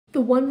The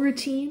one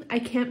routine I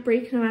can't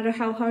break no matter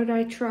how hard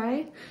I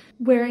try,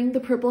 wearing the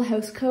purple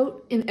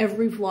housecoat in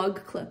every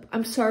vlog clip.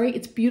 I'm sorry,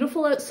 it's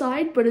beautiful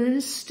outside, but it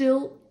is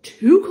still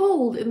too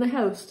cold in the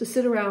house to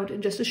sit around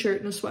in just a shirt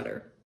and a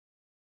sweater.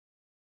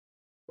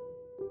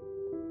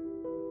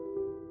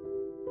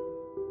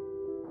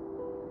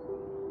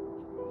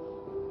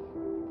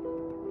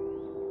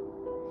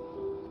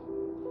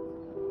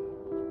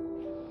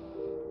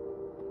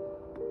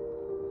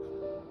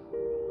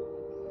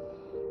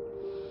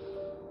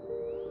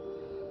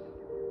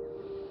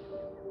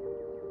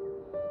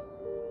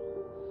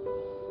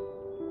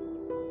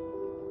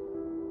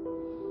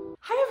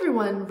 Hi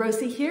everyone,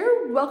 Rosie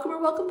here.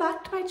 Welcome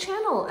back to my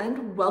channel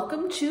and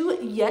welcome to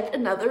yet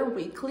another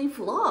weekly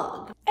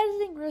vlog.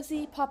 Editing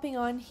Rosie popping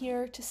on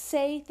here to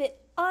say that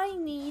I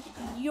need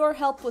your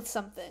help with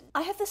something.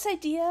 I have this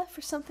idea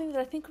for something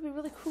that I think would be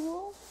really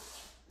cool.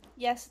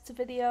 Yes, it's a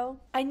video.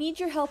 I need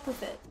your help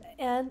with it.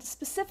 And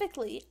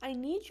specifically, I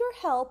need your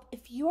help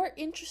if you are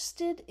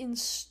interested in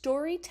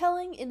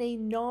storytelling in a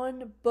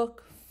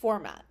non-book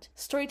format.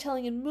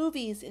 Storytelling in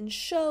movies, in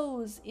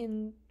shows,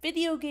 in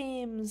video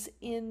games,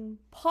 in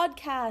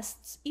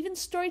podcasts, even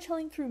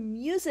storytelling through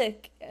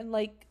music and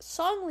like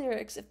song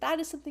lyrics, if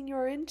that is something you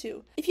are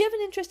into. If you have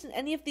an interest in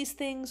any of these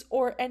things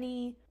or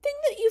anything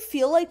that you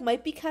feel like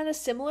might be kind of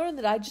similar and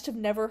that I just have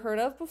never heard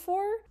of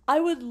before,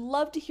 I would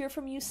love to hear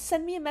from you.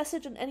 Send me a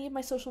message on any of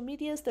my social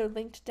medias. They're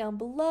linked down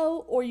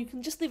below, or you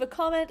can just leave a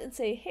comment and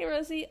say, hey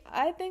Rosie,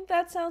 I think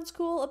that sounds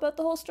cool about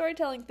the whole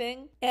storytelling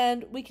thing,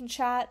 and we can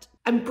chat.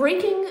 I'm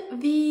breaking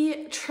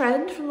the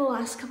trend from the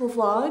last couple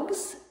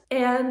vlogs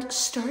and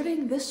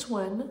starting this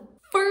one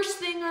first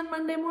thing on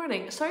Monday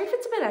morning. Sorry if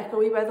it's a bit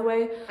echoey, by the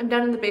way. I'm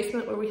down in the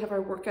basement where we have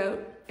our workout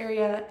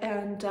area,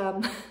 and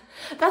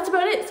that's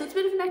about it. So it's a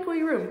bit of an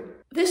echoey room.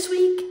 This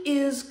week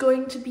is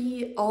going to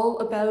be all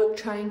about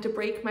trying to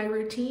break my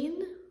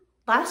routine.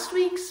 Last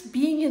week's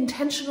being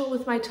intentional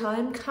with my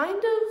time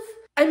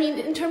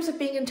in terms of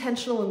being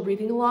intentional and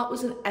reading a lot,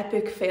 was an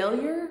epic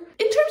failure.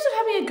 In terms of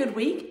having a good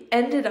week,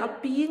 ended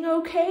up being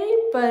okay,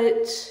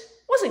 but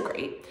wasn't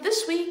great.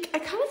 This week, I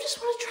kind of just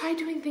want to try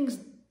doing things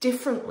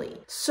differently.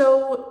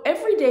 So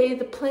every day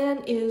the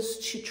plan is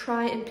to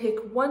try and pick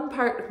one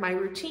part of my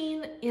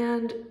routine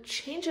and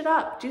change it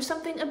up, do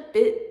something a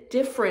bit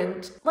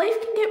different.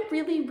 Life can get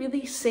really,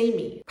 really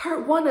samey.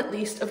 Part one, at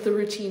least, of the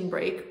routine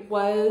break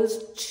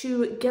was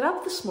to get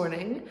up this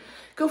morning,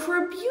 go for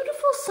a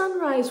beautiful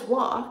sunrise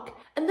walk,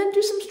 and then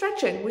do some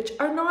stretching, which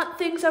are not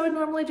things I would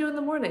normally do in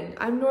the morning.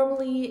 I'm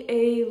normally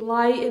a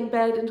lie in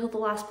bed until the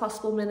last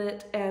possible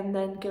minute and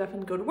then get up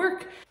and go to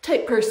work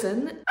type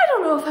person. I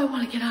don't know if I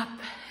want to get up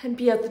and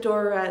be out the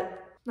door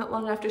at not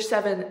long after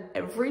 7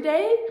 every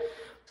day.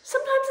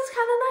 Sometimes it's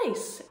kind of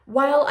nice.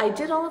 While I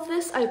did all of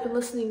this, I've been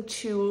listening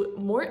to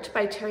Mort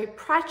by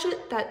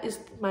Pratchett. That is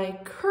my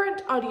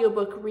current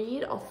audiobook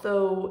read,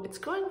 although it's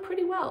going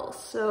pretty well,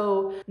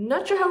 so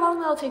not sure how long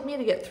that'll take me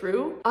to get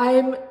through.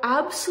 I'm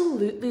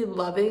absolutely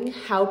loving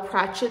how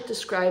Pratchett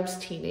describes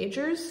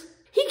teenagers.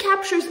 He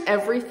captures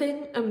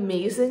everything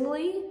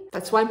amazingly.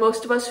 That's why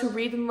most of us who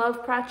read and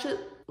love Pratchett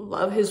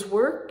love his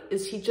work,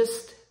 is he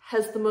just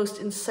has the most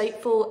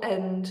insightful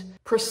and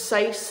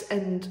precise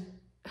and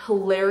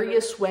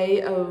hilarious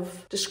way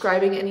of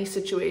describing any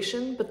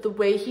situation, but the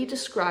way he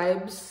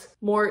describes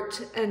Mort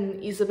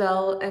and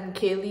Isabel and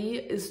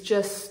Kaylee is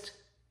just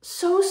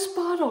so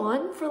spot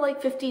on for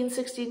like 15,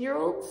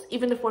 16-year-olds,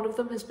 even if one of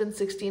them has been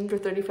 16 for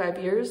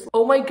 35 years.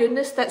 Oh my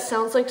goodness, that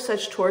sounds like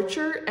such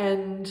torture,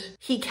 and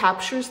he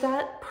captures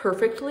that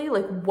perfectly,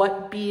 like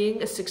what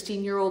being a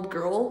 16-year-old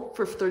girl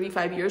for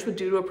 35 years would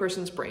do to a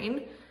person's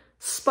brain.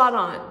 Spot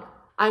on.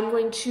 I'm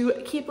going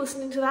to keep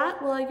listening to that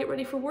while I get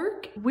ready for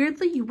work.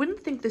 Weirdly, you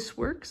wouldn't think this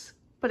works,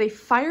 but a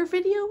fire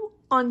video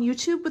on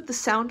YouTube with the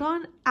sound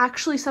on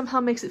actually somehow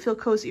makes it feel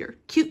cozier.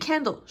 Cute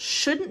candle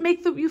shouldn't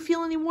make you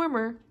feel any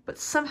warmer, but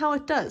somehow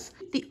it does.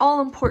 The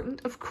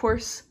all-important, of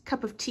course,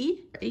 cup of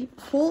tea. A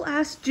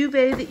whole-ass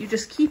duvet that you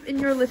just keep in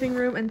your living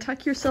room and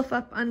tuck yourself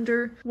up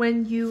under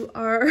when you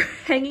are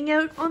hanging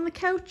out on the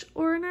couch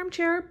or an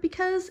armchair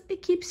because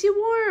it keeps you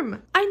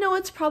warm. I know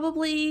it's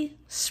probably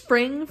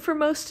spring for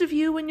most of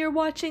you when you're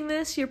watching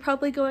this. You're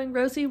probably going,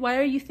 Rosie, why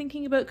are you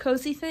thinking about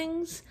cozy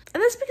things?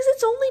 And that's because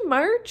it's only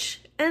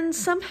March, and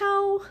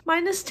somehow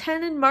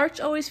 -10 in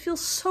March always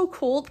feels so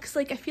cold because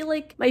like I feel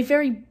like my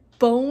very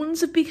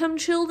bones have become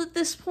chilled at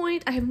this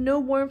point. I have no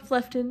warmth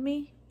left in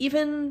me.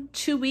 Even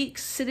 2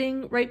 weeks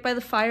sitting right by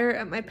the fire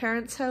at my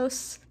parents'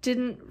 house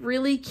didn't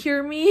really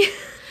cure me.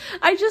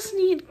 I just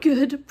need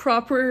good,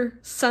 proper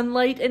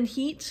sunlight and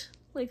heat,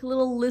 like a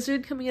little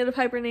lizard coming out of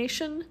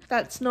hibernation.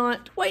 That's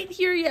not quite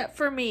here yet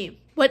for me.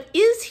 What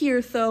is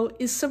here, though,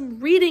 is some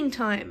reading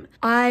time.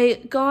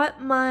 I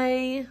got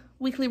my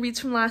weekly reads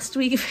from last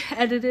week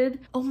edited.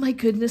 Oh my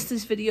goodness,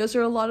 these videos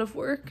are a lot of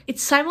work.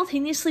 It's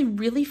simultaneously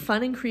really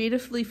fun and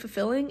creatively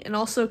fulfilling, and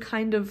also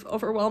kind of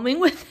overwhelming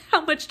with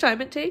how much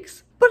time it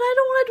takes. But I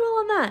don't want to dwell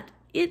on that.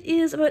 It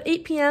is about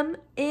 8 p.m.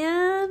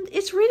 and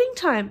it's reading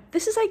time.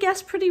 This is, I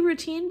guess, pretty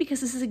routine because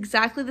this is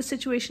exactly the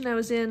situation I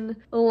was in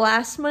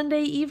last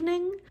Monday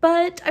evening.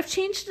 But I've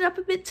changed it up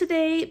a bit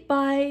today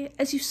by,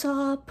 as you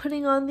saw,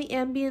 putting on the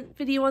ambient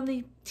video on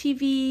the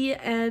TV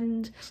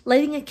and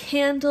lighting a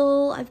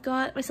candle. I've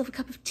got myself a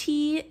cup of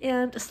tea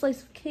and a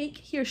slice of cake.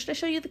 Here, should I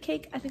show you the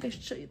cake? I think I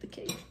should show you the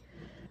cake.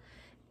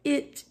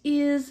 It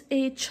is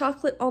a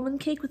chocolate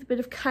almond cake with a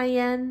bit of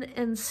cayenne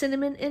and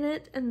cinnamon in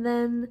it, and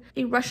then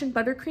a Russian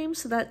buttercream,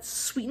 so that's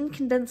sweetened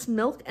condensed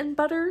milk and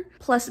butter,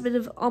 plus a bit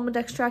of almond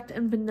extract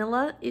and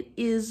vanilla. It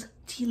is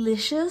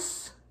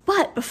delicious.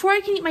 But before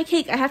I can eat my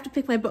cake, I have to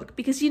pick my book,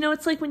 because you know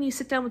it's like when you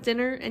sit down with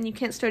dinner and you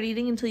can't start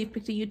eating until you've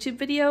picked a YouTube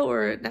video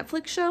or a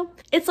Netflix show.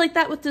 It's like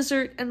that with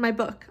dessert and my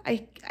book.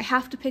 I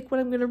have to pick what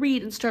I'm going to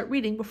read and start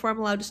reading before I'm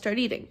allowed to start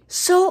eating.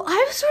 So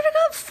I've sort of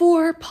got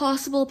 4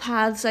 possible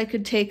paths I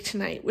could take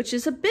tonight, which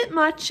is a bit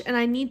much, and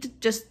I need to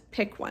just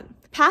pick one.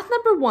 Path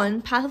number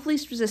 1, Path of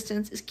Least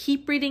Resistance, is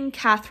keep reading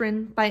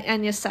Katherine by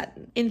Anya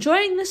Seton.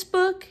 Enjoying this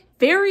book,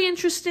 very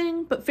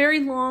interesting, but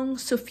very long,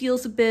 so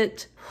feels a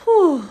bit,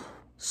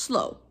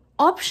 slow.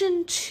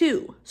 Option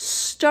 2,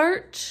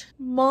 start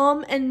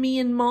Mom and Me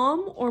and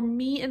Mom, or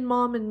Me and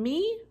Mom and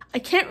Me. I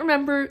can't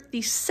remember,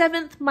 the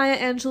 7th Maya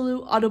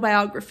Angelou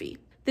autobiography.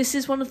 This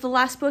is one of the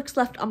last books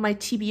left on my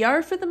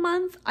TBR for the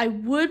month. I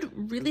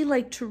would really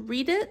like to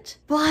read it,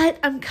 but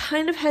I'm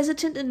kind of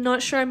hesitant and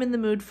not sure I'm in the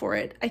mood for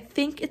it. I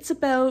think it's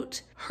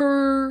about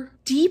her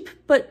deep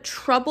but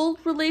troubled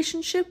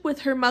relationship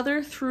with her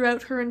mother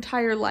throughout her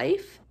entire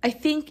life. I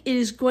think it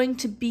is going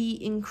to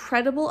be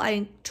incredible.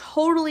 I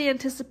totally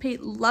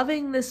anticipate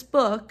loving this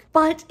book,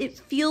 but it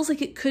feels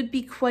like it could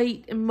be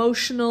quite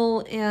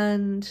emotional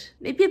and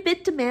maybe a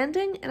bit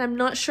demanding, and I'm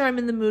not sure I'm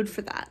in the mood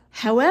for that.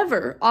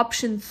 However,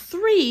 option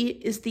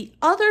 3 is the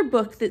other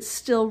book that's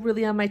still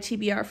really on my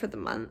TBR for the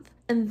month,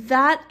 and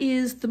that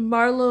is the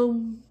Marlow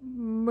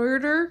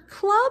Murder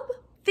Club.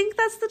 I think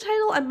that's the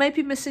title. I might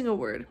be missing a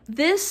word.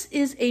 This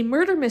is a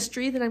murder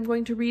mystery that I'm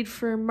going to read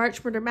for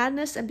March Murder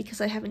Madness, and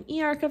because I have an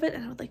e-arc of it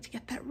and I would like to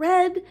get that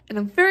read, and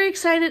I'm very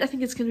excited. I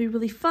think it's going to be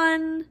really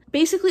fun.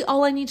 Basically,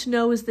 all I need to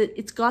know is that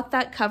it's got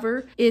that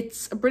cover.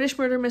 It's a British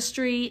murder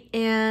mystery,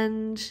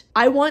 and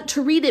I want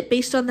to read it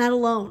based on that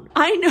alone.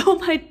 I know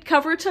my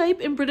cover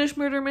type in British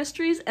murder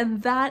mysteries,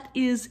 and that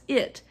is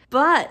it.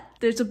 But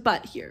there's a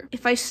but here.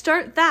 If I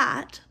start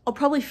that, I'll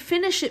probably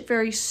finish it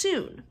very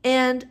soon.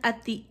 And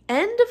at the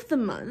end of the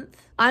month,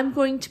 I'm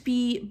going to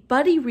be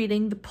buddy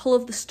reading The Pull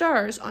of the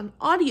Stars on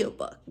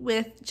audiobook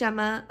with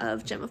Gemma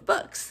of Gem of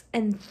Books.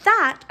 And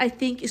that, I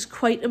think, is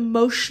quite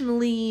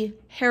emotionally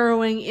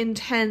harrowing,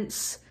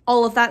 intense,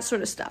 all of that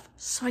sort of stuff.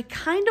 So I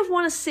kind of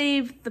want to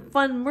save the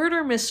fun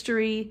murder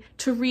mystery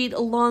to read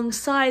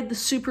alongside the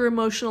super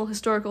emotional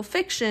historical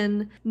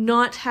fiction,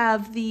 not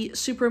have the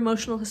super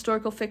emotional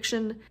historical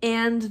fiction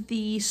and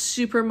the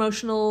super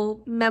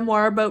emotional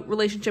memoir about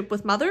relationship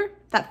with mother.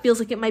 That feels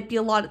like it might be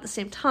a lot at the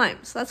same time.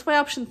 So that's why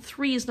option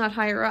 3 is not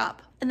higher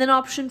up. And then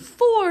option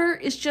 4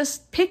 is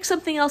just pick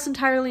something else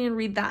entirely and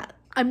read that.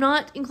 I'm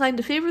not inclined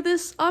to favor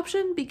this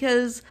option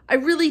because I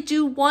really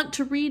do want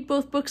to read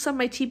both books on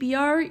my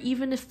TBR,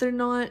 even if they're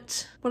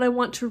not what I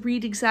want to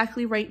read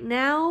exactly right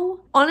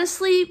now.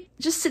 Honestly,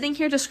 just sitting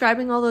here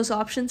describing all those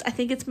options, I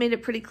think it's made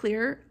it pretty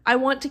clear. I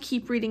want to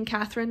keep reading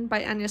Katherine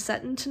by Anya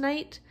Seton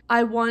tonight.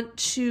 I want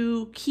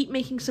to keep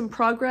making some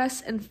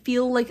progress and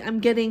feel like I'm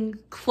getting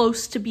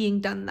close to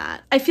being done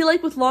that. I feel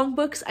like with long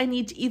books, I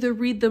need to either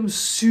read them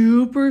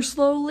super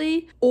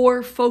slowly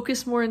or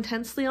focus more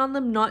intensely on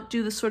them, not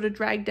do the sort of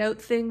dragged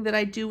out thing that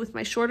I do with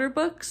my shorter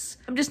books.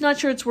 I'm just not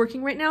sure it's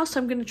working right now, so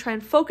I'm going to try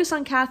and focus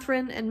on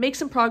Katherine and make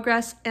some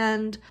progress,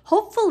 and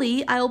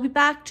hopefully I'll be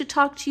back to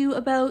talk to you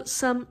about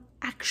some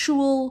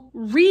actual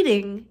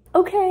reading.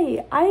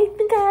 Okay, I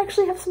think I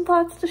actually have some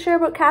thoughts to share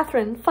about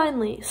Katherine,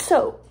 finally.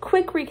 So,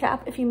 quick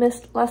recap if you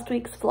missed last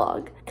week's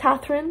vlog.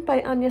 Katherine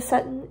by Anya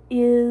Seton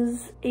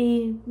is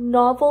a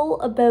novel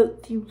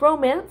about the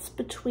romance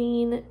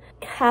between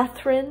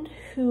Katherine,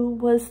 who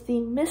was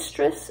the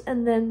mistress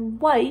and then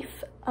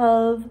wife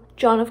of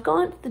John of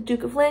Gaunt, the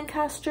Duke of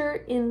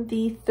Lancaster, in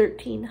the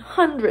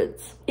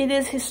 1300s. It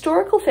is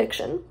historical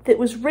fiction that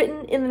was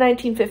written in the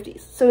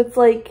 1950s, so it's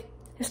like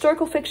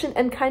historical fiction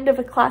and kind of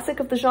a classic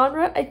of the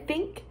genre, I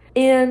think.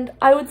 And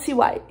I would see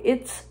why.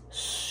 It's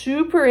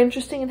super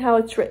interesting in how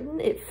it's written.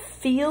 It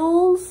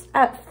feels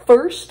at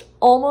first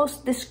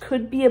almost this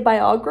could be a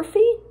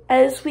biography.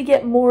 As we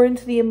get more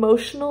into the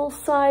emotional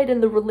side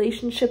and the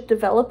relationship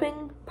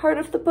developing part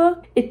of the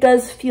book, it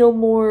does feel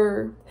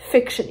more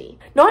fiction-y.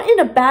 Not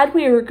in a bad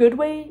way or a good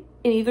way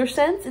in either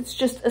sense, it's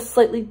just a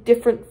slightly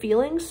different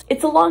feelings.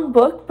 It's a long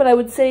book, but I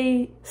would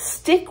say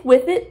stick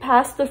with it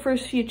past the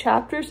first few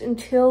chapters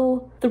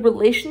until the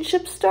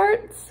relationship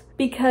starts,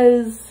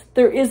 because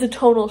there is a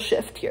tonal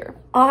shift here.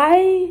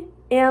 I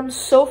am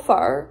so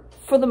far,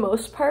 for the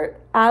most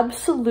part,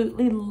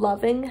 absolutely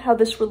loving how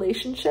this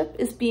relationship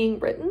is being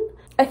written.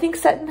 I think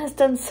Seton has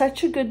done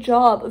such a good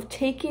job of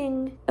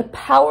taking a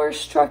power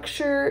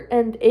structure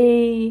and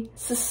a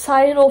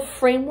societal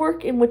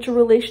framework in which a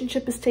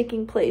relationship is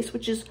taking place,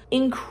 which is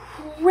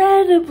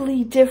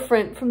incredibly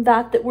different from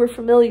that we're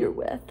familiar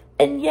with.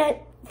 And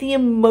yet, the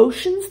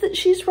emotions that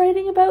she's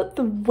writing about,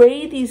 the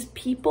way these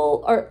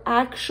people are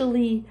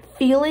actually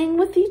feeling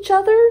with each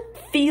other,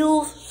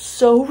 feels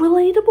so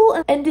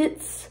relatable, and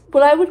it's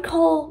what I would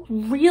call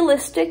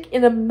realistic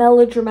in a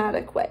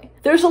melodramatic way.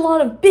 There's a lot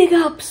of big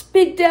ups,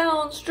 big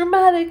downs,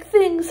 dramatic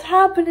things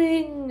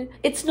happening.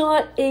 It's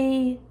not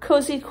a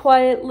cozy,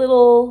 quiet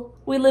little,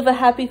 we live a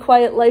happy,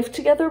 quiet life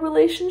together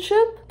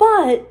relationship,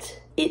 but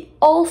it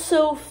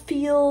also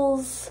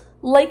feels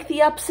like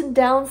the ups and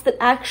downs that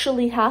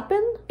actually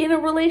happen in a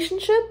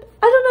relationship.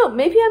 I don't know,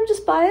 maybe I'm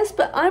just biased,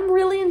 but I'm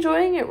really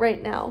enjoying it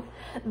right now.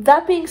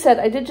 That being said,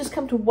 I did just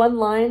come to one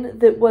line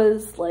that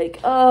was like,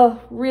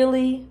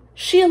 really?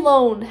 She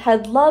alone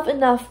had love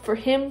enough for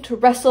him to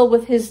wrestle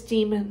with his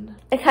demon.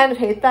 I kind of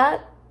hate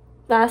that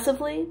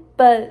massively,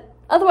 but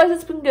otherwise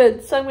it's been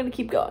good, so I'm going to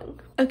keep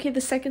going. Okay,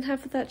 the second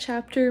half of that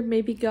chapter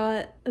maybe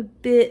got a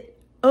bit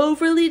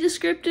overly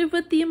descriptive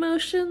with the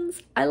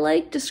emotions. I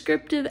like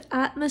descriptive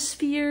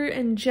atmosphere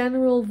and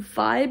general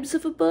vibes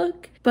of a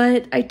book,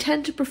 but I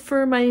tend to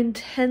prefer my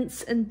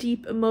intense and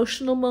deep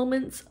emotional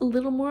moments a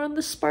little more on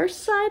the sparse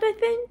side, I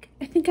think.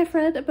 I think I've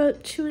read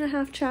about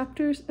 2.5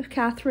 chapters of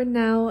Katherine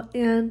now,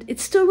 and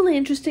it's still really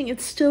interesting,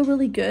 it's still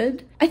really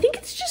good. I think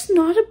it's just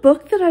not a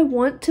book that I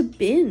want to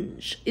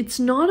binge. It's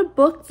not a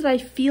book that I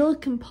feel a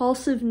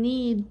compulsive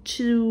need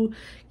to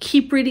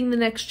keep reading the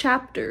next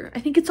chapter. I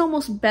think it's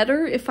almost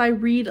better if I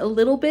read a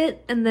little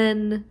bit and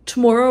then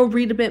tomorrow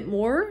read a bit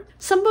more.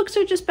 Some books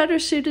are just better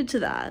suited to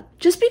that.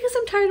 Just because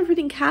I'm tired of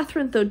reading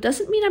Katherine, though,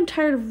 doesn't mean I'm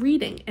tired of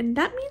reading, and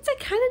that means I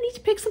kind of need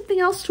to pick something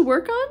else to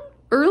work on.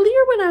 Earlier,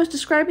 when I was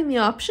describing the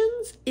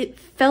options, it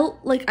felt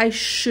like I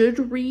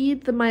should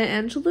read the Maya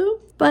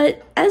Angelou,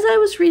 but as I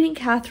was reading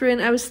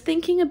Katherine, I was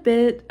thinking a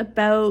bit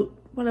about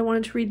what I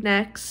wanted to read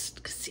next,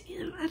 because,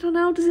 I don't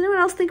know, does anyone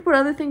else think about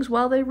other things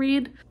while they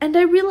read? And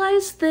I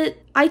realized that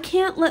I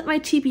can't let my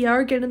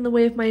TBR get in the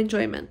way of my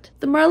enjoyment.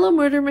 The Marlow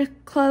Murder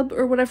Club,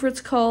 or whatever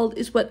it's called,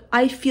 is what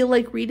I feel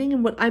like reading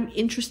and what I'm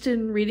interested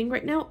in reading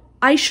right now.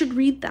 I should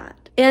read that.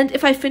 And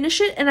if I finish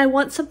it and I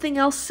want something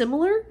else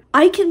similar,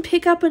 I can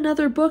pick up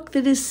another book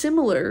that is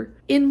similar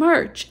in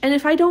March. And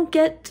if I don't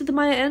get to the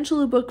Maya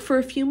Angelou book for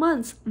a few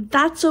months,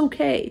 that's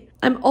okay.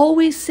 I'm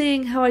always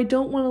saying how I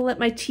don't want to let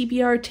my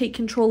TBR take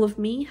control of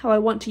me, how I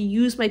want to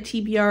use my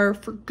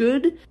TBR for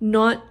good,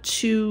 not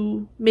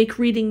to make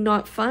reading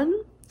not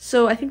fun.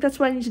 So I think that's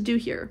what I need to do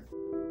here.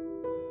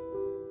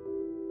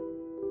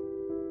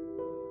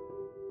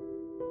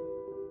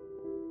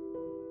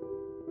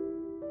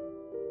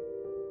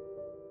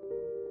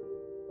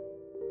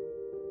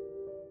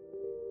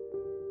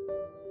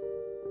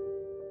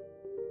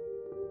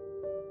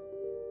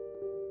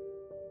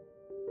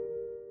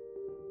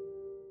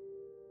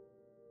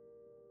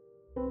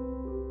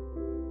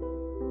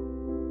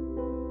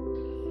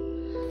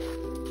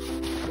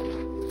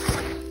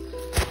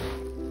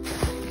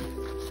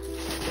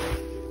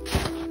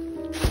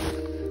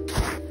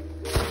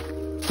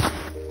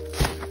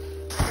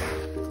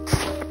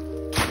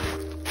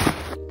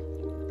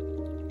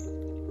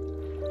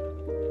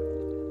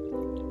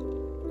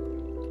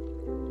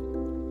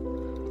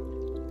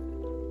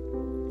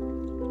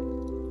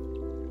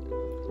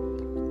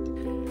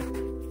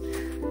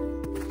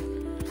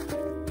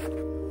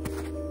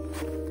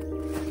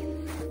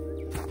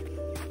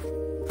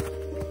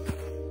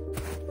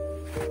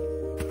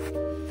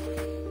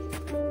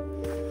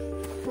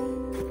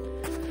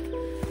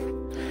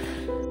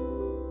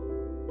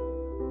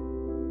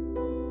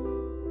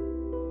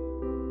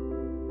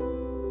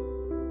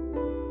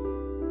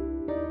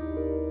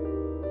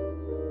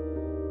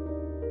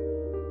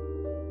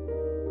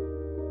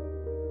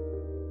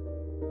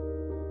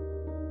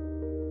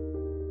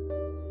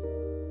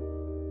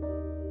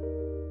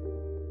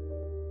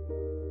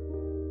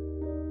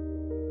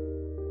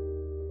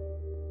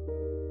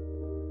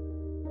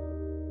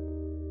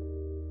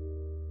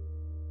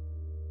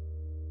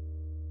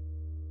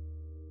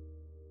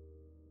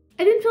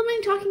 I didn't film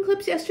any talking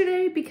clips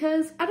yesterday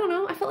because, I don't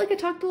know, I felt like I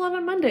talked a lot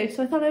on Monday,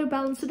 so I thought I would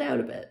balance it out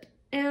a bit.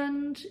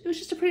 And it was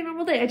just a pretty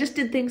normal day. I just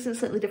did things in a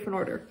slightly different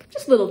order.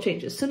 Just little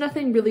changes, so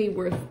nothing really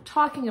worth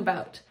talking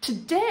about.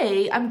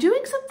 Today, I'm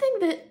doing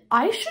something that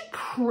I should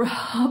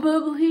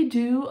probably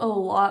do a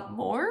lot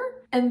more,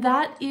 and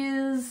that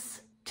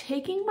is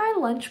taking my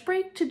lunch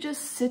break to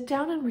just sit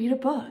down and read a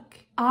book.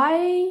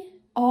 I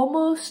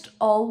almost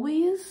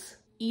always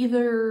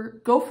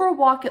either go for a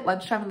walk at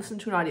lunchtime and listen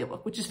to an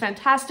audiobook, which is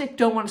fantastic.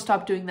 Don't want to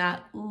stop doing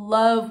that.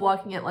 Love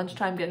walking at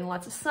lunchtime, getting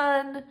lots of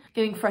sun,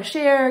 getting fresh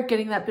air,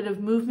 getting that bit of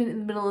movement in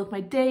the middle of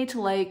my day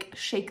to like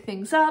shake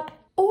things up.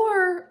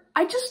 Or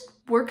I just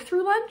work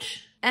through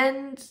lunch,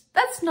 and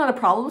that's not a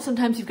problem.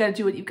 Sometimes you've got to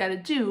do what you've got to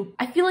do.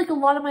 I feel like a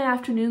lot of my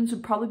afternoons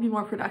would probably be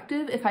more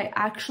productive if I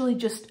actually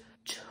just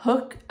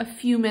took a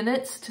few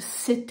minutes to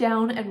sit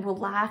down and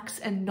relax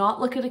and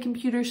not look at a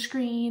computer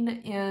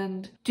screen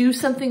and do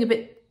something a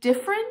bit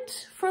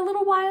different for a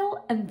little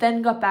while, and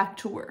then got back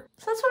to work.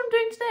 So that's what I'm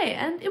doing today,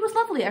 and it was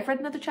lovely. I've read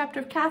another chapter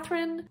of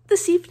Katherine.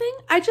 This evening,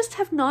 I just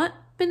have not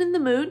been in the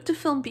mood to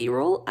film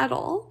B-roll at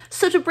all.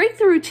 So to break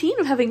the routine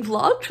of having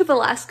vlogged for the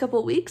last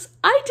couple weeks,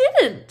 I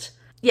didn't.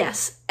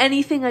 Yes,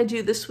 anything I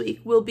do this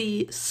week will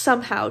be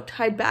somehow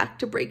tied back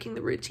to breaking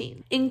the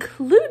routine,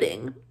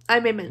 including, I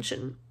may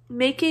mention,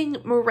 making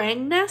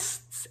meringue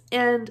nests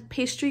and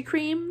pastry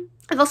cream.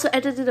 I've also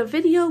edited a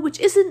video, which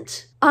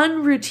isn't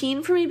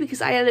unroutine for me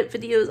because I edit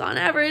videos on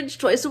average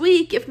twice a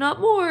week, if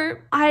not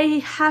more.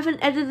 I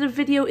haven't edited a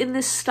video in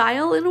this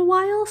style in a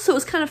while, so it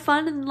was kind of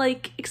fun and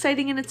like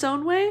exciting in its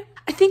own way.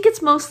 I think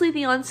it's mostly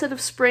the onset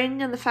of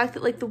spring and the fact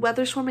that like the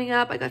weather's warming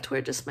up. I got to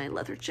wear just my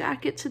leather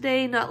jacket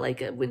today, not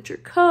like a winter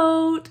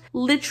coat.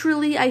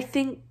 Literally, I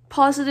think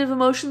positive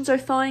emotions are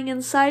thawing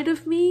inside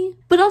of me.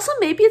 But also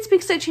maybe it's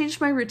because I changed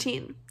my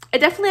routine. I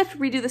definitely have to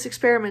redo this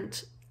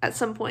experiment at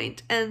some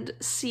point and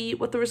see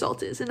what the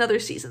result is in other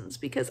seasons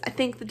because I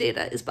think the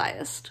data is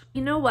biased.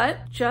 You know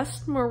what?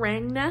 Just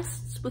meringue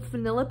nests with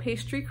vanilla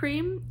pastry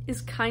cream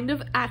is kind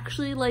of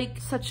actually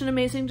like such an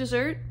amazing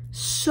dessert.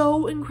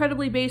 So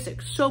incredibly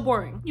basic, so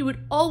boring. You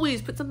would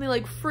always put something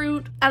like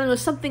fruit, I don't know,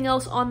 something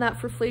else on that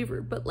for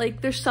flavor, but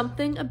like there's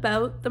something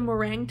about the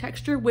meringue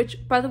texture,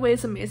 which by the way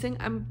is amazing.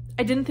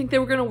 I didn't think they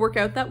were gonna work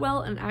out that well,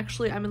 and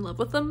actually I'm in love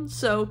with them,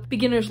 so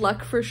beginner's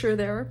luck for sure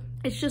there.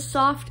 It's just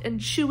soft and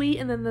chewy,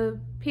 and then the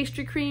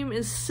pastry cream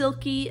is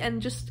silky,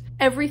 and just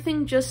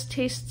everything just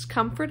tastes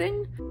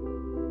comforting.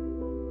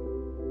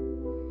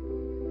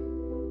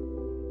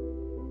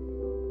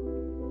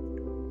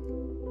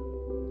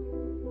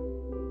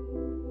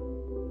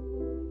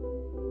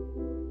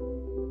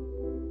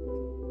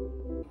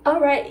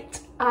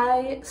 Alright,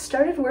 I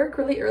started work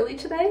really early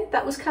today.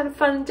 That was kind of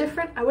fun and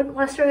different. I wouldn't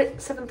want to start at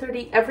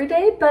 7:30 every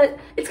day, but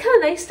it's kind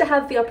of nice to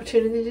have the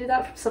opportunity to do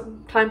that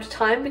from time to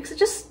time because it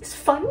just is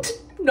fun to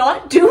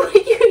not do what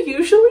you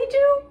usually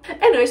do.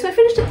 Anyway, so I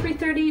finished at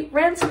 3:30,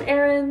 ran some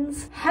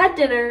errands, had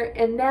dinner,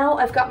 and now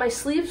I've got my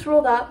sleeves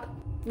rolled up,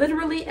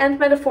 literally and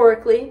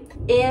metaphorically,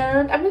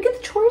 and I'm gonna get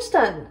the chores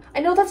done. I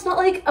know that's not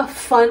like a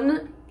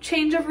fun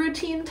change of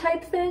routine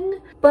type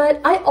thing,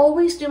 but I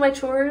always do my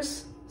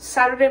chores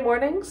Saturday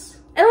mornings,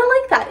 and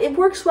I like that. It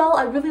works well.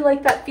 I really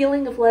like that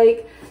feeling of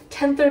like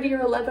 10:30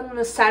 or 11 on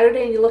a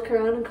Saturday and you look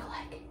around and go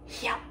like,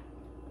 yeah,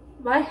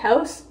 my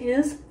house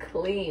is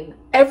clean.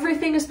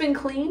 Everything has been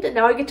cleaned and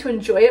now I get to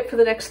enjoy it for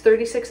the next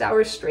 36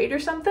 hours straight or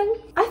something.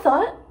 I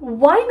thought,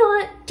 why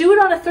not do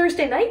it on a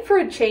Thursday night for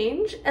a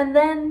change, and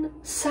then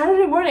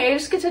Saturday morning I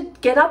just get to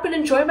get up and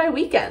enjoy my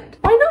weekend.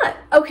 Why not?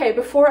 Okay,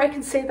 before I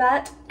can say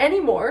that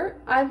anymore,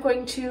 I'm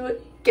going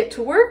to get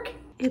to work.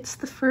 It's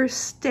the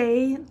first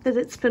day that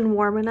it's been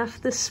warm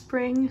enough this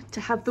spring to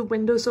have the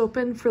windows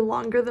open for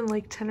longer than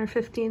like 10 or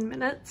 15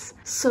 minutes.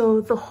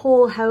 So the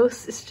whole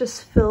house is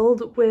just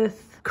filled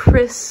with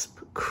crisp,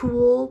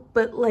 cool,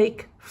 but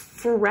like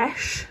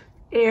fresh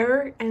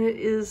air, and it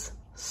is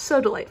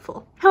so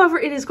delightful. However,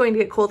 it is going to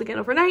get cold again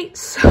overnight,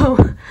 so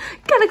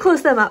gotta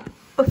close them up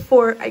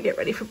before I get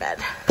ready for bed.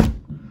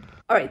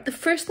 All right, the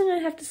first thing I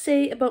have to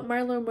say about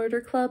Marlow Murder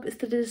Club is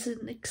that it is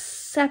an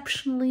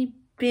exceptionally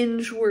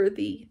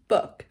binge-worthy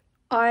book.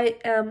 I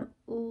am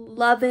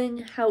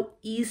loving how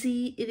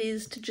easy it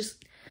is to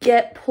just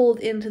get pulled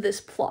into this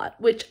plot,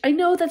 which I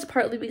know that's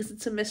partly because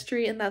it's a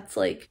mystery, and that's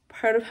like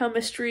part of how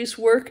mysteries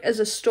work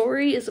as a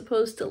story as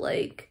opposed to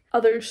like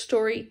other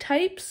story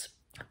types.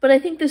 But I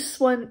think this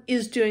one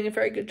is doing a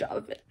very good job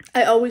of it.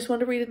 I always want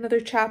to read another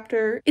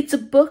chapter. It's a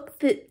book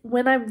that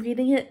when I'm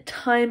reading it,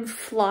 time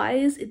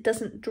flies, it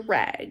doesn't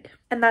drag,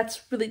 and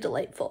that's really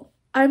delightful.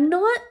 I'm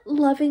not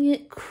loving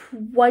it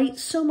quite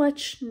so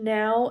much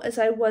now as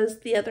I was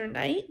the other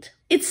night.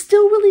 It's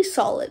still really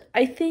solid.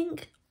 I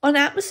think on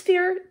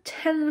atmosphere,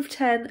 10 out of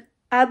 10,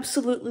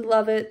 absolutely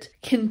love it.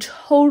 Can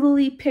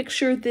totally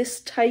picture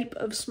this type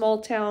of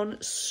small town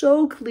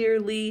so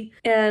clearly,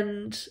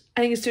 and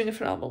I think it's doing a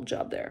phenomenal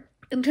job there.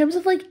 In terms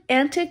of like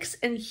antics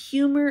and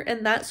humor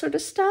and that sort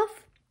of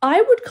stuff, I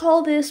would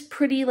call this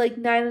pretty like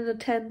 9 out of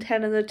 10,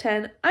 10 out of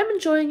 10. I'm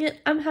enjoying it.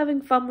 I'm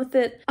having fun with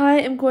it. I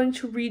am going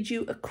to read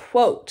you a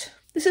quote.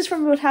 This is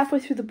from about halfway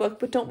through the book,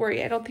 but don't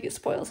worry, I don't think it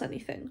spoils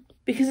anything.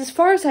 Because as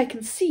far as I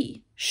can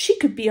see, she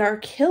could be our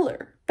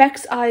killer.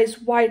 Beck's eyes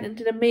widened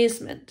in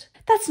amazement.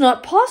 That's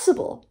not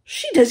possible.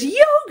 She does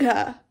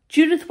yoga!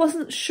 Judith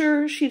wasn't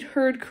sure she'd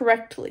heard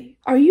correctly.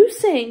 Are you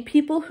saying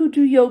people who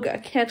do yoga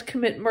can't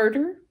commit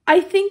murder? I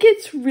think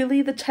it's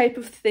really the type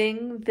of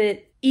thing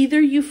that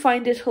either you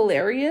find it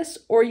hilarious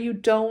or you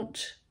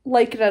don't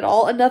like it at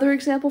all. Another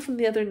example from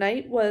the other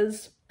night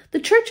was, the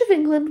Church of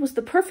England was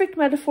the perfect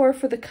metaphor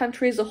for the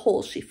country as a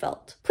whole, she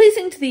felt.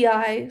 Pleasing to the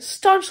eye,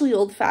 staunchly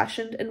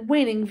old-fashioned, and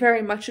waning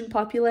very much in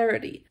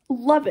popularity.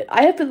 Love it.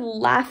 I have been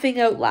laughing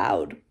out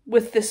loud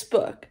with this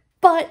book.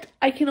 But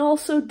I can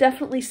also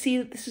definitely see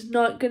that this is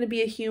not going to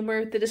be a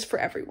humor that is for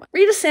everyone.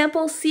 Read a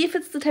sample, see if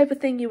it's the type of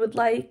thing you would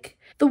like.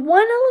 The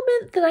one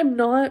element that I'm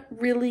not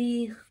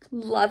really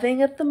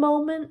loving at the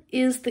moment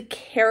is the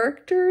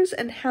characters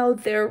and how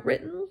they're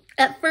written.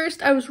 At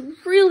first, I was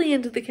really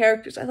into the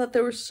characters. I thought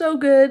they were so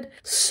good,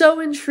 so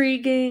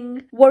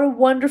intriguing. What a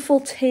wonderful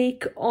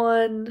take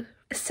on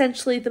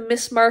essentially the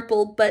Miss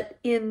Marple, but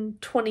in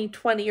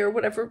 2020 or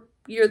whatever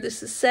year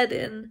this is set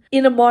in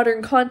a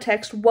modern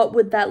context. What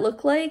would that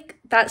look like?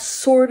 That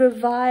sort of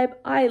vibe.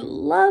 I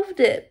loved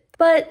it.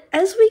 But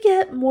as we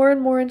get more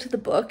and more into the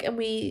book and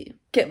we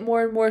get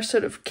more and more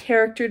sort of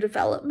character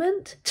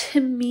development, to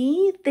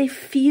me, they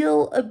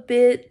feel a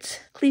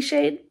bit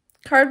cliched,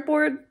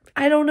 cardboard.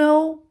 I don't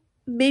know.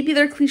 Maybe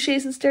they're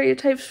cliches and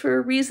stereotypes for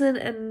a reason,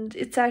 and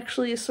it's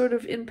actually a sort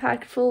of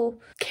impactful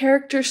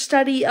character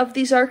study of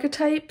these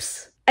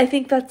archetypes. I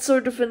think that's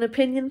sort of an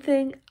opinion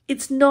thing.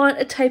 It's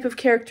not a type of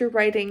character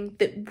writing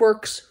that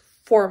works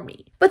for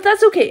me. But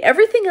that's okay.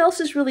 Everything else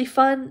is really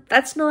fun.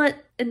 That's not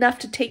enough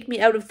to take me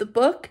out of the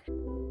book.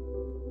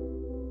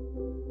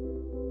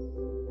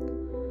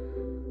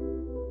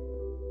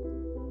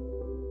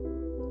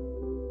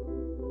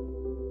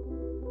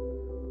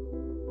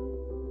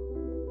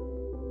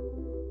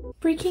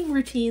 Breaking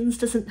routines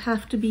doesn't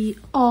have to be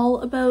all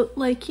about,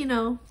 like, you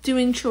know,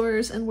 doing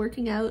chores and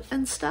working out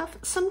and stuff.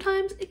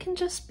 Sometimes it can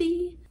just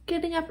be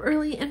getting up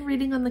early and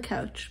reading on the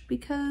couch,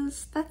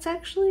 because that's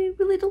actually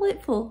really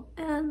delightful,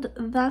 and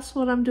that's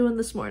what I'm doing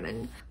this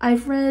morning.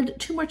 I've read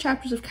 2 more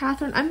chapters of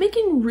Katherine. I'm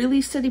making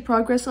really steady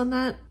progress on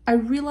that. I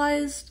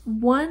realized,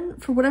 1,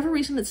 for whatever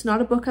reason, it's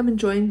not a book I'm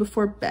enjoying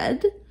before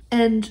bed,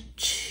 and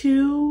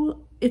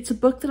 2, it's a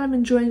book that I'm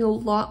enjoying a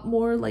lot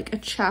more, like a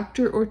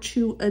chapter or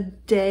 2 a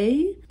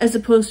day, as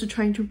opposed to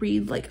trying to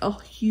read like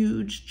a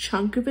huge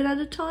chunk of it at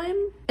a time.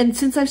 And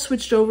since I've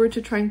switched over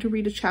to trying to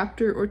read a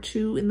chapter or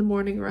 2 in the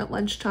morning or at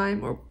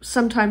lunchtime, or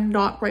sometime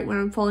not right when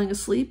I'm falling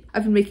asleep,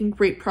 I've been making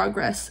great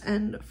progress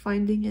and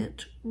finding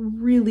it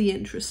really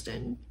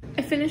interesting.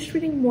 I finished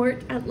reading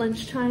Mort at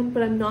lunchtime,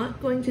 but I'm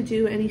not going to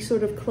do any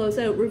sort of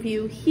closeout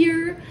review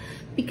here,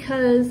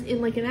 because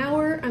in like an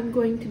hour I'm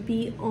going to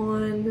be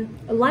on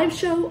a live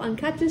show on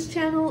Katya's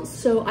channel,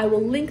 so I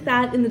will link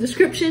that in the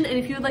description, and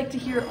if you would like to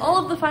hear all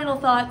of the final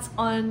thoughts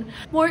on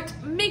Mort,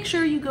 make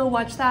sure you go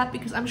watch that,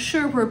 because I'm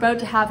sure we're about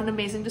to have an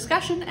amazing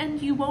discussion and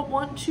you won't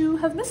want to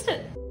have missed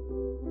it.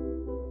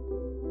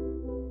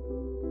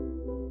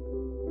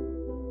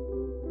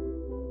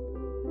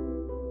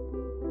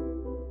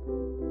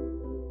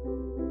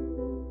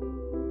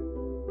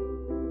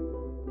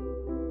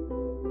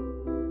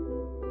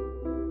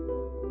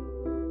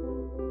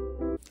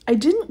 I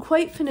didn't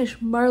quite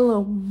finish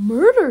Marlow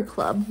Murder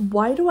Club.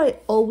 Why do I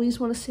always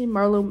want to say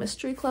Marlow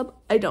Mystery Club?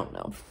 I don't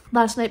know.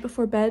 Last night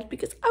before bed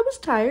because I was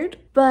tired,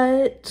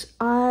 but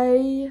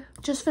I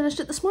just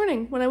finished it this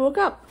morning when I woke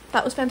up.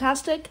 That was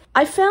fantastic.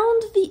 I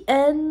found the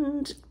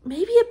end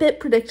maybe a bit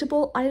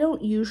predictable. I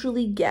don't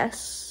usually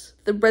guess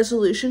the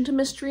resolution to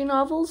mystery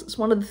novels. It's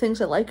one of the things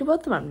I like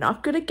about them. I'm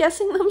not good at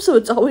guessing them, so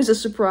it's always a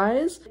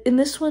surprise. In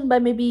this one, by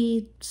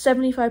maybe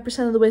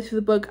 75% of the way through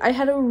the book, I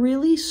had a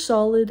really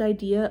solid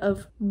idea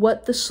of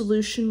what the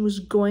solution was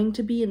going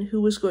to be and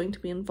who was going to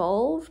be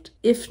involved,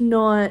 if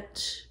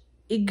not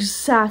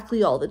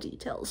exactly all the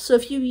details. So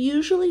if you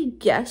usually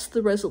guess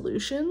the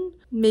resolution,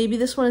 maybe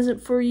this one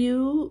isn't for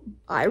you.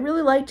 I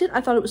really liked it. I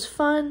thought it was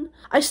fun.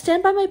 I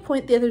stand by my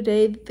point the other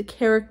day that the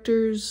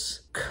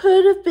characters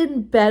could have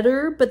been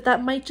better, but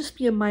that might just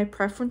be a my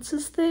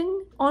preferences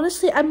thing.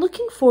 Honestly, I'm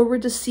looking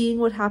forward to seeing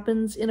what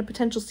happens in a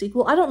potential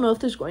sequel. I don't know if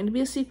there's going to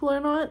be a sequel or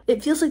not.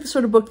 It feels like the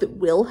sort of book that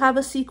will have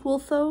a sequel,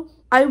 though.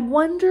 I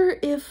wonder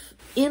if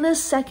in a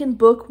second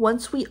book,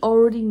 once we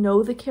already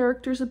know the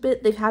characters a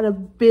bit, they've had a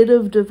bit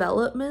of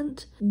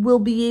development, we'll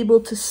be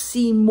able to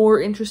see more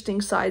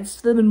interesting sides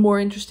to them and more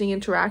interesting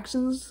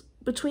interactions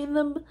between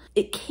them.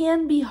 It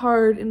can be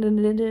hard in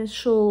an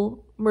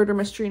initial murder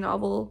mystery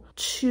novel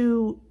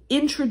to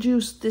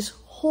introduce this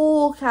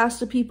whole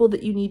cast of people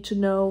that you need to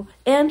know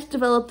and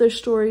develop their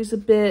stories a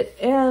bit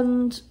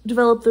and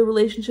develop the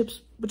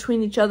relationships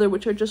between each other,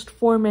 which are just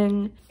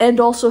forming, and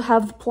also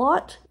have the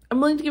plot. I'm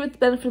willing to give it the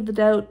benefit of the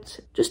doubt.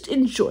 Just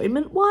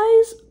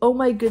enjoyment-wise, oh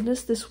my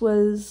goodness, this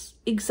was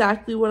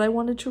exactly what I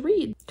wanted to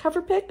read.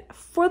 Cover pick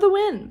for the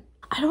win.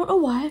 I don't know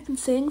why I've been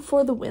saying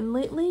for the win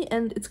lately,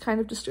 and it's kind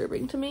of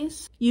disturbing to me.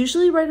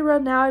 Usually right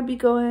around now I'd be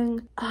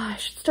going, I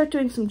should start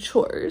doing some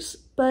chores.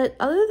 But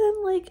other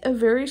than like a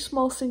very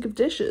small sink of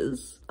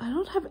dishes, I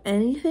don't have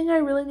anything I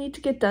really need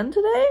to get done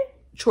today.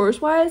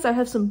 Chores-wise, I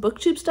have some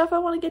Booktube stuff I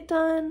want to get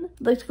done.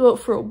 I'd like to go out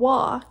for a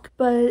walk,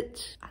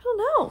 but I don't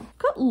know. I've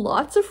got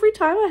lots of free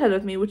time ahead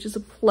of me, which is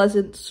a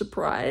pleasant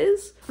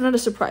surprise. Not a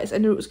surprise, I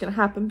knew it was going to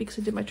happen because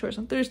I did my chores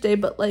on Thursday,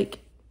 but like,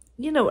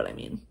 you know what I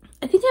mean.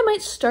 I think I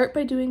might start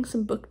by doing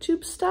some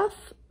Booktube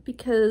stuff,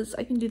 because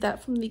I can do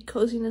that from the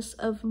coziness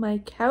of my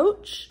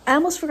couch. I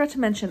almost forgot to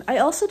mention, I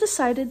also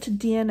decided to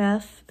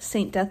DNF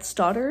Saint Death's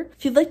Daughter.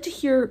 If you'd like to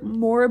hear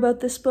more about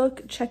this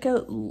book, check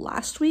out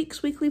last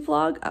week's weekly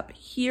vlog up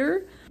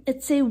here.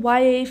 It's a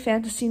YA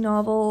fantasy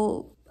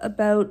novel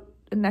about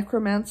a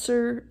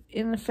necromancer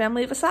in a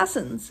family of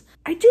assassins.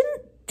 I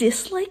didn't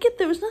dislike it.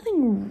 There was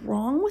nothing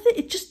wrong with it.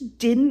 It just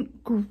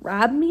didn't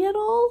grab me at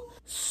all.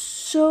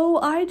 So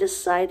I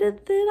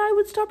decided that I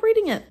would stop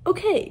reading it.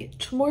 Okay,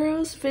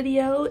 tomorrow's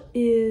video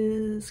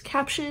is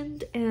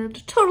captioned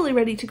and totally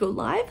ready to go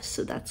live,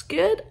 so that's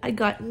good. I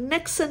got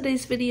next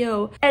Sunday's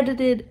video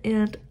edited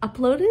and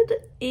uploaded,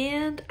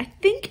 and I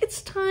think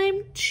it's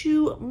time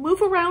to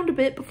move around a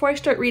bit before I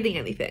start reading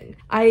anything.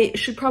 I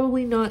should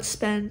probably not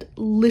spend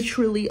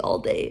literally all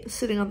day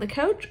sitting on the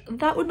couch.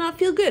 That would not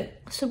feel good.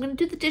 So I'm gonna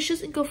do the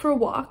dishes and go for a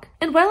walk.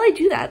 And while I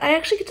do that, I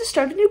actually get to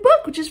start a new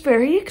book, which is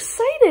very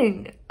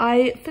exciting.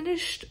 I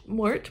finished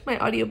Mort, my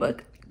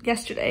audiobook,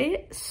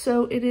 yesterday,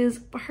 so it is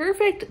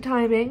perfect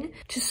timing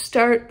to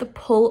start The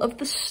Pull of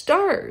the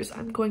Stars.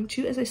 I'm going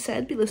to, as I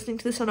said, be listening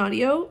to this on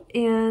audio,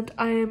 and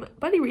I'm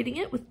buddy reading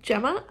it with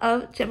Gemma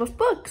of Gem of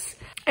Books.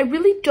 I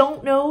really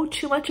don't know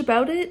too much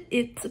about it.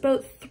 It's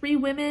about 3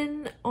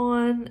 women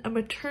on a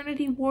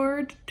maternity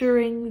ward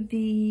during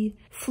the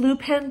flu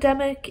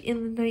pandemic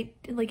in like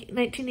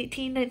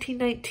 1918,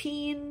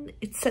 1919.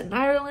 It's set in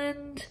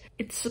Ireland.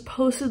 It's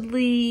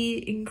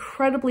supposedly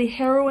incredibly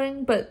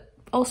harrowing, but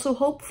also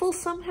hopeful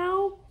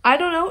somehow. I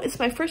don't know. It's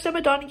my first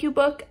Emma Donoghue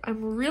book.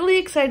 I'm really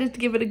excited to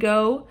give it a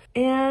go.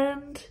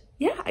 And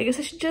yeah, I guess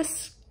I should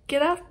just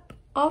get up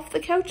off the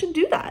couch and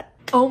do that.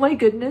 Oh my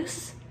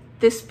goodness.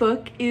 This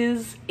book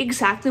is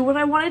exactly what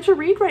I wanted to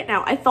read right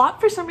now. I thought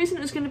for some reason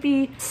it was going to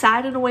be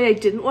sad in a way I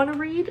didn't want to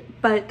read,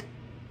 but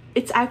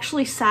it's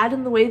actually sad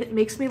in the way that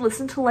makes me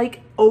listen to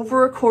like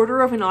over a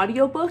quarter of an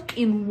audiobook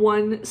in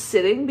one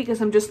sitting,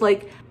 because I'm just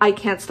like, I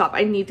can't stop.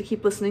 I need to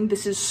keep listening.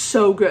 This is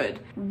so good.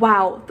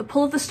 Wow. The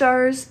Pull of the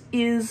Stars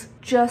is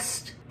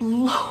just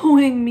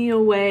blowing me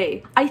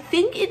away. I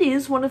think it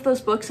is one of those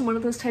books and one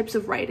of those types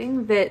of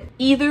writing that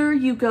either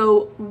you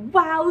go,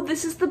 wow,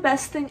 this is the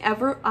best thing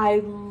ever,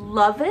 I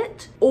love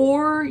it,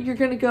 or you're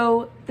gonna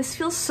go, this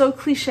feels so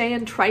cliche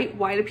and trite,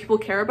 why do people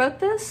care about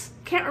this?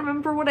 Can't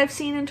remember what I've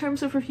seen in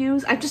terms of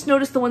reviews. I've just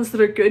noticed the ones that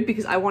are good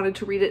because I wanted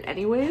to read it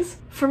anyways.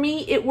 For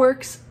me, it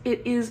works.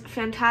 It is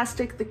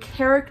fantastic. The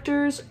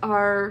characters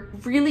are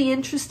really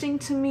interesting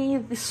to me.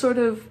 This sort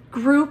of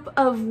group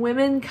of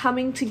women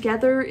coming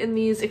together in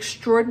these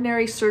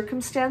extraordinary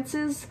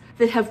circumstances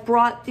that have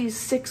brought these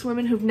 6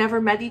 women who've never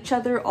met each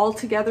other all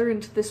together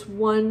into this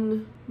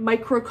one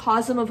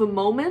microcosm of a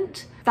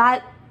moment.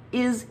 That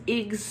is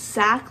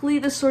exactly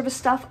the sort of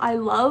stuff I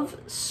love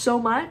so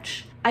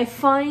much. I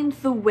find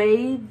the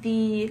way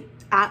the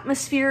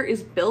atmosphere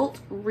is built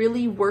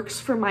really works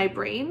for my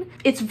brain.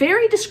 It's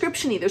very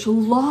description-y. There's a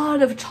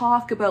lot of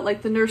talk about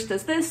like the nurse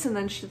does this and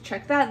then she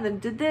checked that and then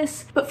did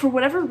this. But for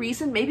whatever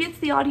reason, maybe it's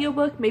the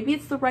audiobook, maybe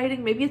it's the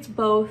writing, maybe it's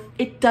both,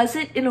 it does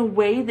it in a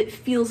way that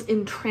feels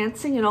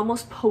entrancing and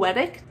almost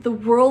poetic. The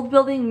world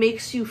building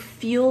makes you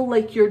feel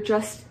like you're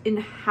just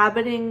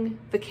inhabiting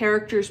the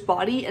character's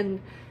body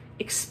and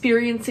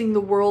experiencing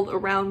the world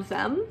around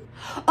them.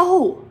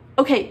 Oh!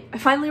 Okay, I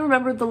finally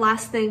remembered the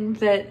last thing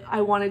that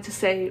I wanted to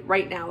say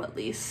right now, at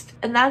least.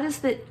 And that is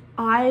that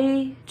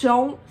I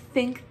don't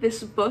think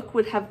this book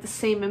would have the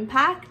same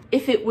impact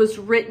if it was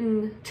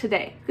written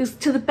today. Because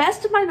to the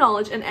best of my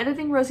knowledge, and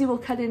editing Rosie will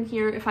cut in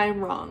here if I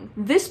am wrong,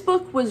 this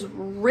book was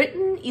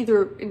written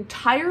either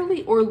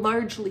entirely or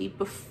largely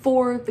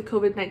before the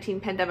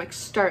COVID-19 pandemic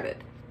started.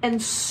 And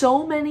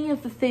so many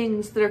of the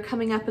things that are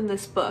coming up in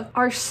this book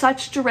are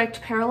such direct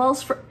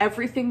parallels for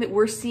everything that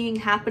we're seeing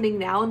happening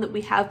now and that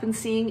we have been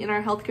seeing in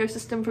our healthcare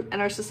system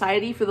and our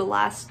society for the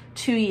last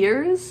 2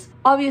 years.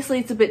 Obviously,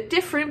 it's a bit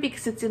different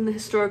because it's in the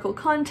historical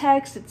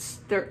context.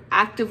 They're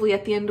actively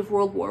at the end of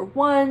World War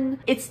I.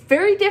 It's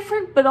very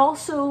different, but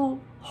also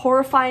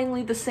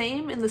horrifyingly the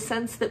same in the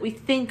sense that we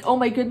think, oh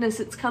my goodness,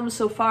 it's come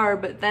so far,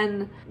 but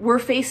then we're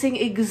facing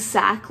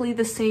exactly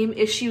the same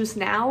issues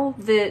now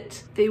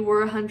that they were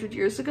 100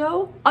 years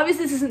ago.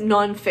 Obviously, this isn't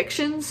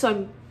non-fiction, so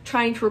I'm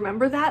trying to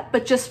remember that,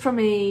 but just from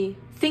a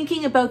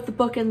thinking about the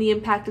book and the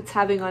impact it's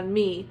having on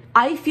me,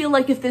 I feel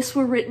like if this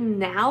were written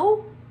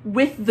now,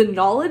 with the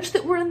knowledge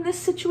that we're in this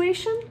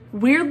situation,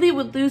 weirdly it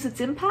would lose its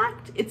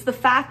impact. It's the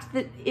fact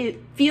that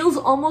it feels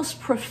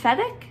almost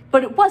prophetic,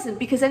 but it wasn't,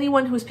 because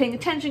anyone who was paying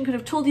attention could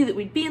have told you that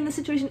we'd be in this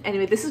situation.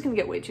 Anyway, this is gonna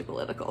get way too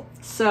political.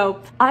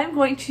 So I'm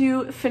going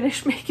to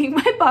finish making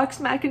my boxed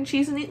mac and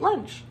cheese and eat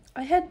lunch.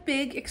 I had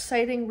big,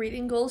 exciting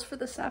reading goals for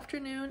this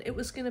afternoon. It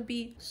was gonna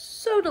be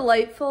so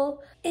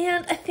delightful.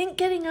 And I think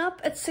getting up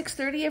at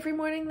 6:30 every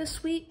morning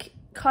this week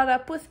caught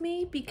up with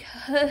me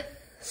because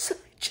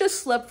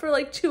just slept for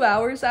like 2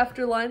 hours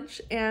after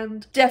lunch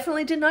and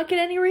definitely did not get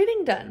any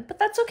reading done. But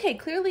that's okay.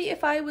 Clearly,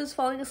 if I was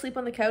falling asleep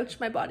on the couch,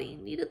 my body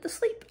needed the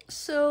sleep.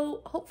 So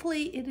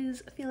hopefully it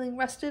is feeling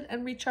rested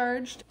and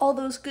recharged. All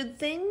those good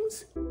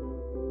things.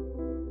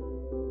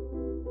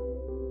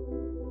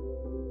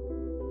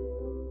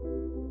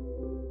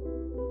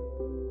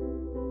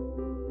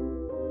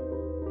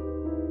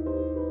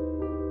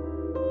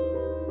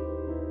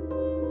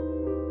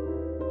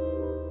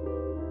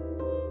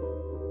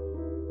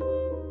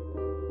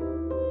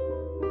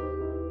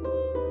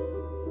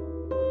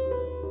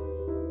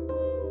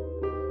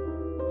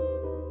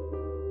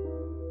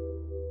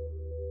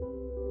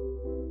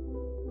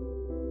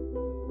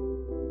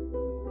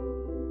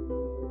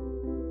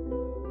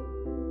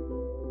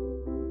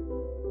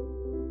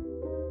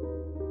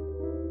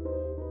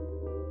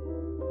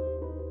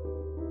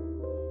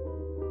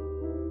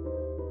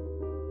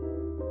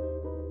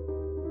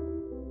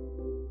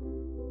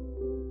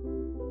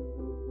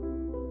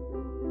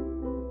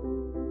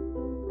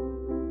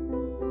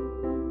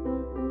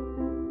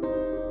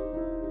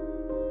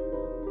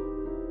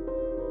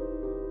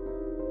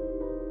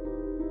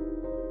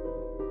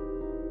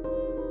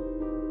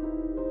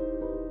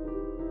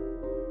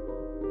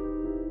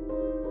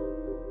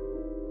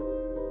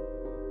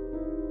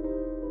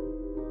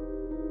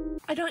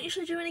 I don't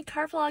usually do any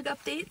car vlog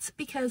updates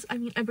because, I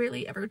mean, I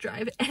barely ever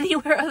drive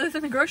anywhere other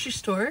than the grocery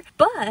store,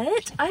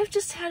 but I've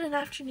just had an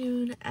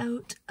afternoon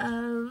out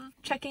of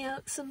checking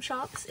out some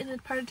shops in a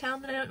part of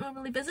town that I don't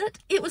normally visit.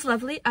 It was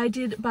lovely. I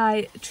did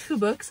buy 2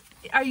 books.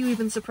 Are you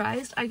even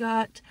surprised? I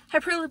got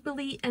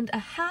Hyperbole and a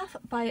Half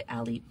by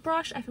Allie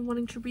Brosh. I've been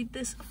wanting to read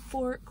this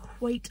for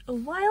quite a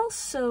while,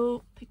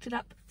 so picked it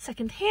up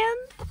secondhand.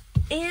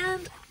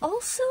 And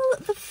also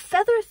The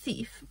Feather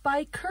Thief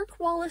by Kirk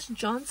Wallace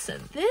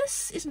Johnson.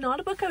 This is not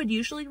a book I would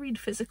usually read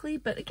physically,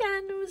 but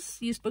again, it was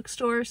used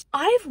bookstores.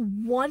 I've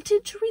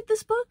wanted to read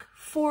this book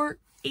for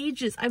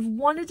ages. I've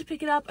wanted to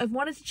pick it up. I've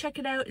wanted to check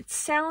it out. It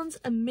sounds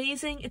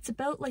amazing. It's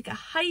about like a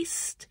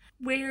heist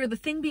where the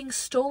thing being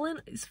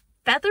stolen is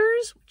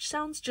feathers, which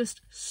sounds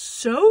just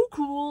so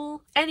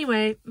cool.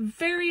 Anyway,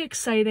 very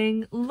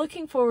exciting.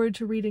 Looking forward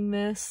to reading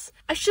this.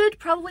 I should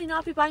probably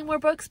not be buying more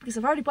books because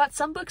I've already bought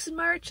some books in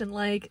March and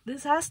like,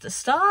 this has to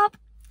stop,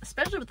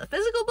 especially with the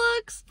physical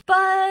books.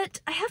 But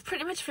I have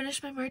pretty much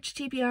finished my March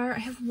TBR. I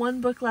have 1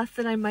 book left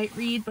that I might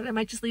read, but I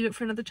might just leave it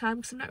for another time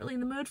because I'm not really in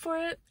the mood for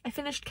it. I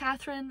finished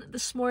Katherine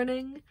this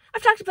morning.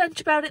 I've talked a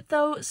bunch about it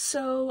though,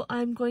 so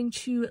I'm going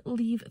to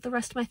leave the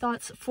rest of my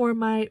thoughts for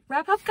my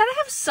wrap up. Gotta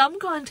have some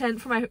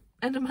content for my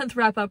end of month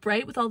wrap up,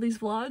 right? With all these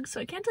vlogs,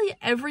 so I can't tell you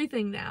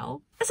everything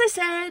now. As I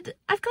said,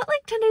 I've got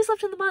like 10 days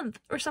left in the month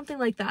or something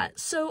like that,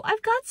 so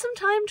I've got some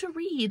time to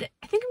read.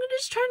 I think I'm gonna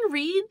just try and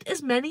read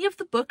as many of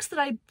the books that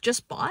I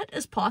just bought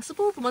as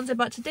possible. The ones I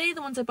bought today,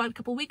 the ones I bought a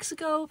couple weeks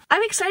ago.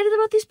 I'm excited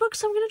about these books,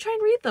 so I'm gonna try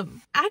and read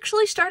them.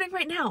 Actually starting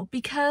right now,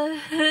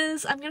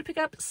 because I'm gonna pick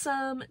up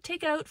some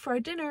takeout for our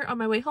dinner on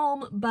my way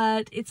home,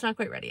 but it's not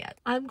quite ready yet.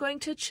 I'm going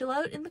to chill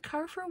out in the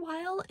car for a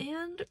while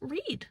and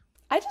read.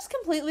 I just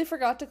completely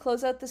forgot to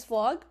close out this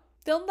vlog.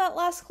 Filmed that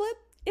last clip.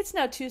 It's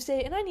now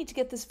Tuesday and I need to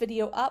get this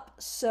video up,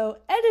 so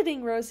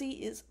Editing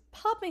Rosie is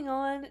popping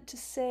on to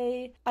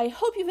say, I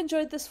hope you've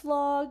enjoyed this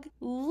vlog.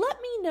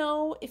 Let me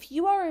know if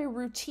you are a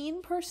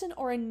routine person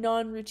or a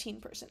non-routine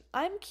person.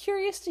 I'm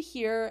curious to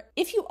hear,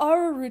 if you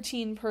are a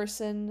routine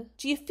person,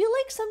 do you feel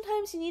like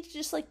sometimes you need to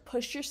just like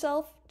push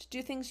yourself to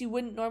do things you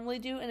wouldn't normally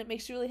do and it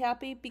makes you really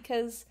happy?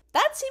 Because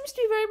that seems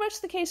to be very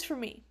much the case for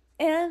me.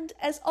 And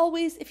as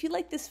always, if you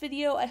like this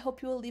video, I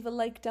hope you will leave a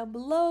like down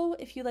below.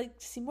 If you'd like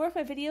to see more of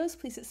my videos,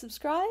 please hit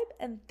subscribe,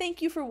 and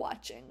thank you for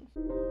watching.